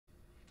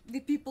the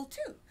people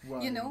too,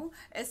 Right. you know.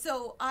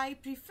 So I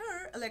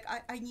prefer, like,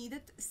 I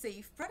needed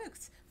safe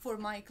products for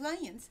my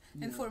clients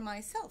and Yeah. for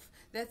myself.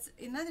 That's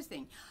another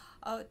thing.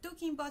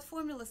 Talking about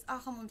formulas,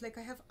 like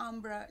I have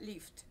Ambra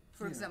Lift,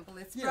 for Yeah. example.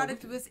 It's Yeah,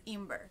 product we can- with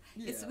amber.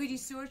 It's Yeah. we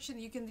research, and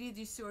you can read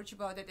research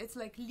about it. It's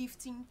like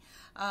lifting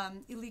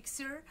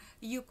elixir.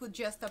 You could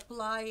just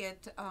apply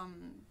it.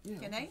 Yeah.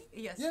 Can I?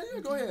 Yes. Yeah, yeah,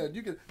 go ahead.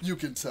 You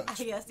can touch.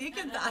 Yes, you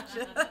can touch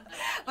it.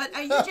 But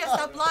you just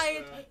apply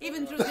it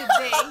even through the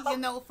day, you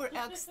know, for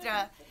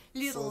extra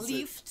little So it's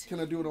lift. can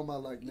I do it on my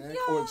like neck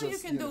Yeah, or just you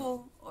can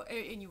know? do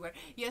anywhere.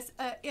 Yes,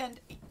 and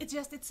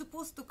it's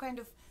supposed to kind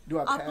of Do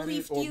I pat it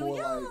uplift or you. more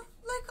Yeah,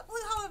 like-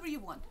 well, however you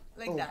want,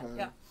 like that. Okay.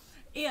 Yeah,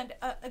 and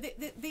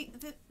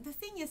the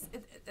thing is,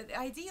 the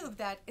idea of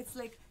that, it's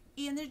like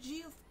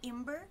energy of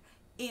amber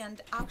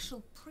and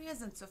actual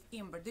presence of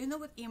amber. Do you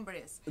know what amber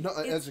is? No,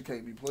 It's-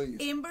 educate me, please.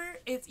 Amber,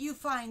 it's you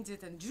find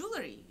it in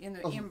jewelry. You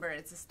know, amber,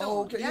 it's a stone.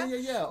 Oh, okay. Yeah,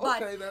 yeah, yeah.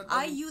 But Okay,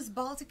 I use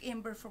Baltic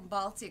amber from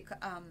Baltic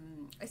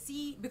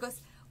Sea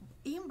because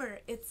amber,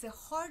 it's a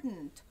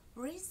hardened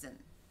resin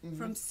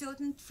from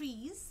certain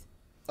trees.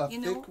 A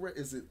you thick know,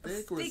 is it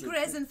thick or is thick it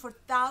resin for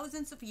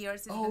thousands of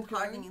years. It's Oh, been okay.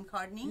 hardening and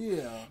hardening.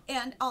 Yeah.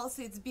 And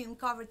also it's been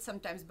covered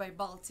sometimes by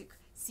Baltic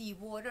sea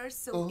water,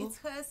 so it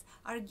has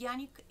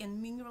organic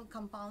and mineral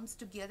compounds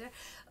together.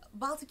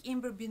 Baltic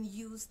amber been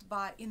used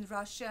in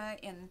Russia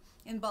and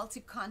in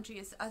Baltic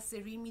countries as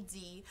a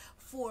remedy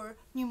for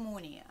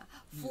pneumonia,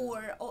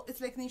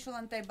 it's like natural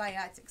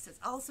antibiotics. It's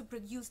also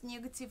produced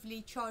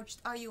negatively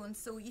charged ions.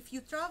 So if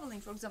you're traveling,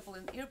 for example,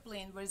 in an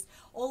airplane where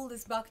all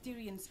this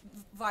bacteria and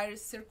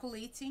virus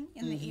circulating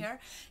in the air,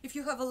 if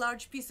you have a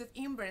large piece of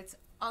amber, it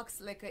acts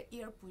like an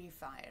air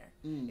purifier.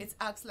 It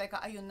acts like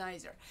an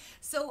ionizer.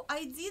 So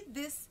I did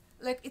this,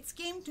 like it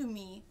came to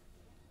me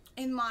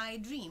in my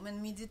dream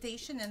and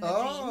meditation and the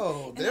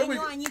dream, and there I we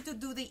know go. I need to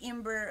do the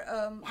amber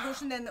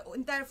version, and the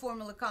entire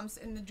formula comes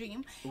in the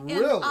dream. Really?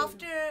 And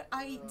after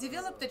I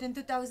developed it in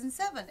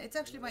 2007, it's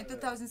actually my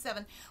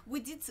 2007, we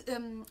did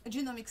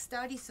genomic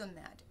studies on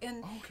that,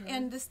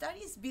 and the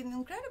study's been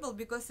incredible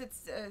because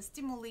it's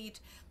stimulate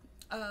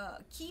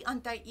key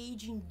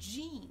anti-aging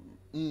gene,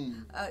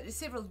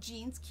 several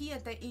genes, key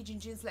anti-aging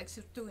genes like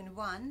SIRT2 and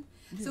 1.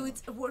 So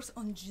it works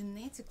on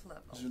genetic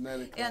level.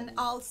 And level.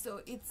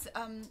 also it's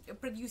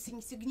producing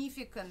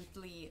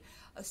significantly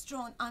a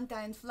strong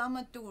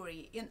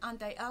anti-inflammatory and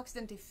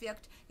antioxidant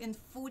effect in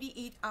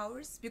 48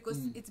 hours because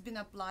it's been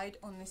applied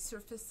on the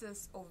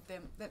surfaces of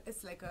them. That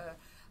it's like a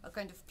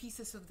kind of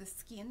pieces of the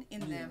skin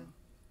in them.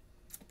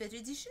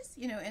 Petri dishes,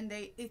 you know, and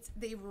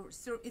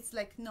it's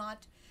like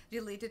not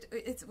related.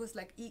 It was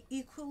like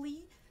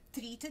equally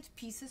treated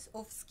pieces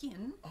of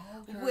skin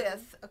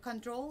with a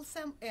control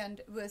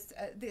and with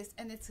this,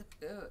 and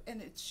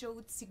it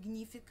showed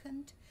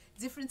significant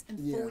difference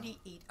in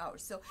 48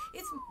 hours. So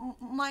it's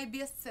my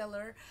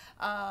bestseller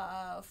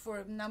for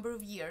a number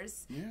of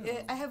years.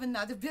 I have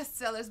another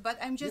bestsellers, but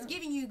I'm just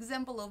giving you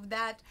example of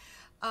that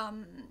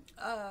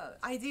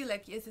idea.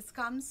 Like yes, it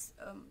comes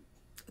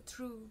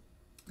through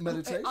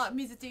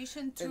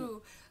meditation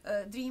through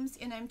dreams,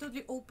 and I'm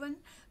totally open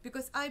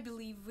because I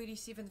believe we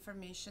receive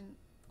information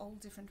all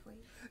different ways.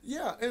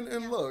 Yeah,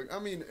 and look, I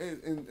mean,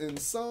 in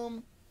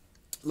some,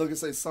 like I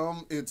say,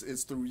 some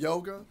it's through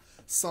yoga,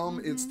 some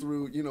it's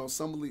through, you know,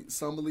 some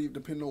believe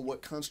depending on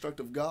what construct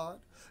of God,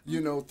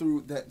 you know,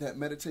 through that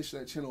meditation,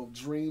 that channel of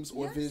dreams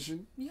or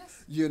vision,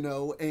 you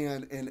know,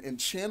 and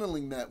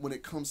channeling that when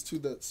it comes to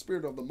the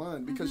spirit of the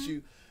mind, because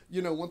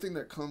you know, one thing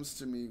that comes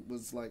to me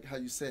was like how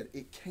you said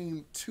it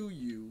came to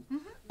you,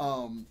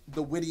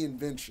 the witty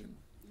invention.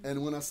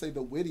 And when I say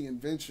the witty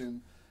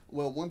invention,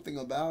 well, one thing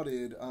about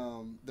it,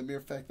 the mere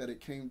fact that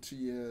it came to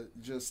you,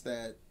 just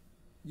that,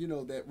 you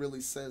know, that really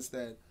says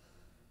that,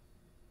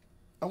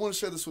 I want to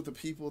share this with the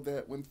people,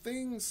 that when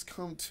things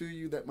come to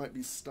you that might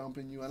be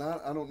stumping you, and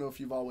I don't know if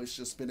you've always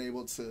just been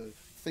able to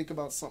think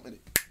about something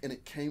and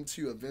it came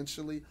to you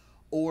eventually,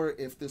 or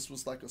if this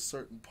was like a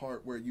certain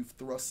part where you've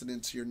thrust it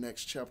into your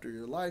next chapter of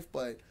your life,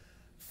 but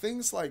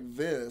things like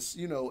this,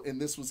 you know, and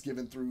this was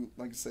given through,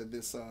 like I said,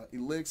 this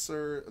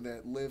elixir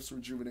that lives,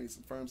 rejuvenates,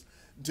 and firms,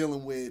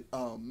 dealing with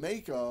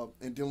makeup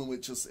and dealing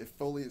with just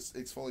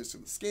exfoliates to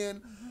the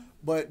skin,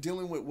 but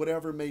dealing with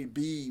whatever may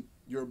be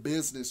your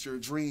business, your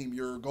dream,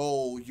 your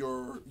goal,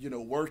 your, you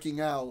know,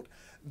 working out,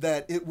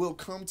 that it will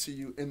come to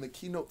you. And the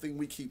keynote thing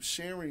we keep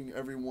sharing,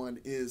 everyone,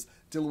 is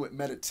dealing with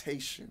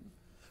meditation.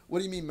 What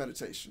do you mean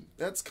meditation?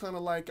 That's kind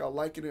of like, I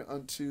liken it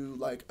unto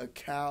like a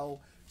cow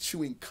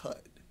chewing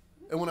cud.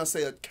 And when I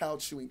say a cow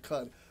chewing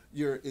cud,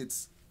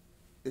 it's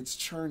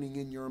churning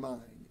in your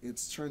mind.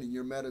 It's churning.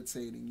 You're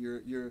meditating.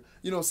 You're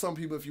you know, some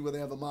people, if you will, they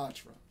have a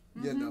mantra.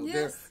 You know,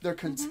 they're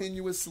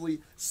continuously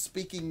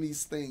speaking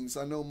these things.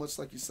 I know, much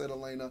like you said,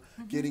 Elena,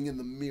 getting in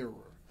the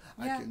mirror.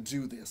 I can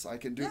do this. I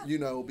can do, you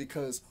know,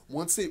 because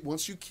once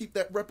you keep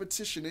that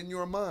repetition in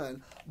your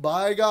mind,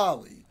 by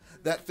golly,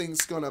 that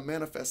thing's going to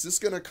manifest. It's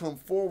going to come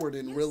forward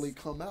and really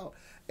come out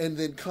and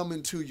then come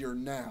into your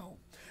now.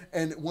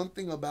 And one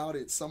thing about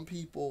it, some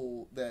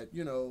people that,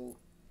 you know,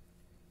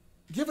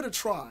 give it a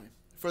try.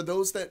 for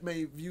those that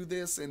may view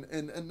this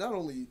and not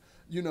only,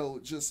 you know,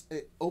 just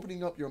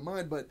opening up your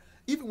mind, but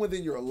even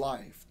within your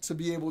life to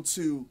be able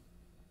to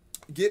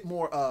get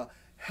more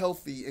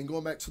healthy, and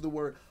going back to the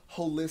word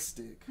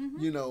holistic,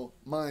 you know,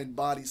 mind,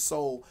 body,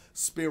 soul,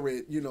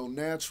 spirit, you know,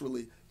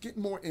 naturally get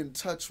more in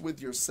touch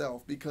with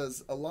yourself,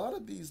 because a lot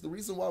of these, the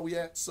reason why we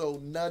act so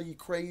nutty,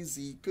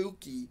 crazy,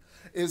 kooky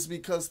is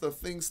because the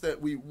things that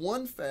we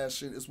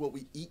fashion is what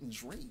we eat and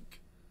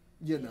drink.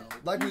 You know,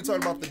 like we were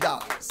talking about the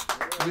guys,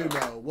 you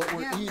know, what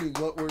we're eating,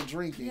 what we're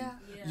drinking,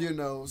 you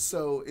know,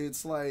 so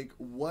it's like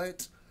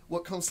what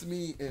comes to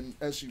me, and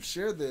as you've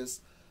shared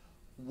this,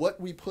 what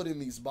we put in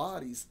these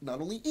bodies,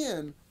 not only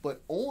in,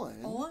 but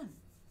on.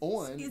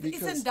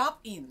 It's end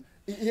up in.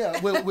 Yeah,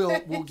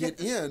 we'll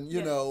get in,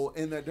 you know,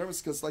 in that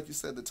difference, because like you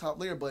said, the top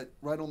layer, but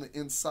right on the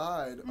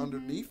inside,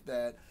 underneath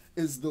that,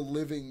 is the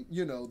living,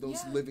 you know,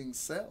 those living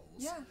cells.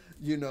 Yeah.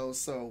 You know,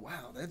 so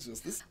wow, that's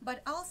just this.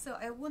 But also,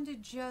 I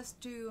wanted just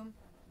to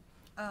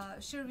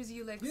share with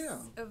you, like,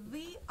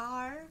 we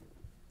are,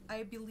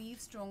 I believe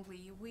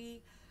strongly,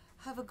 we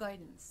have a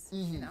guidance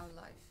in our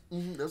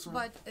life. That's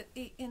right. But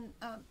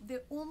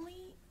the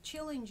only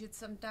challenge is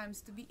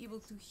sometimes to be able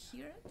to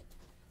hear it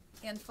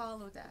and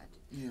follow that,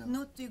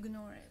 not to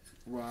ignore it.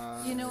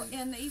 Right. You know,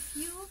 and if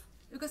you,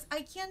 because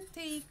I can't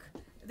take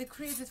the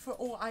credit for,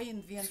 oh, I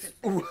invented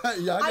it. Right,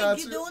 yeah, I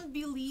don't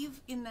believe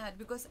in that,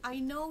 because I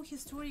know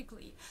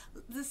historically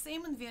the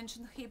same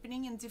invention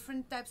happening in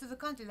different types of the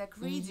country, like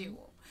radio.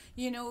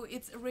 You know,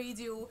 it's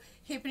radio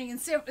happening in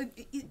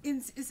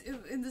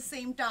the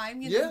same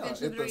time. You know,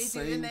 invention of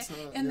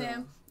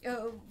radio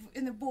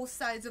in the both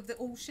sides of the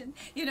ocean.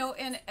 You know,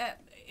 and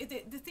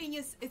the thing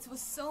is, it was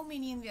so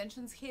many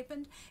inventions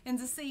happened in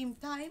the same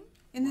time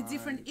in the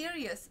different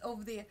areas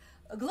of the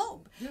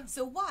globe.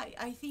 So why?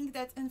 I think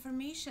that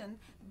information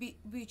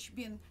which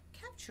been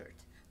captured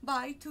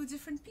by two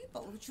different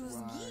people, which was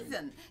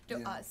given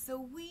to us.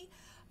 So we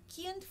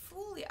can't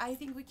fully, I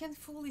think we can't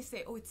fully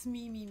say, oh, it's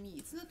me.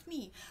 It's not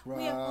me.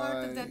 We are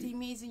part of that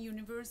amazing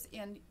universe,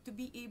 and to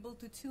be able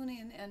to tune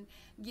in and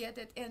get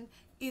it, and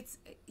it's,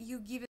 you give it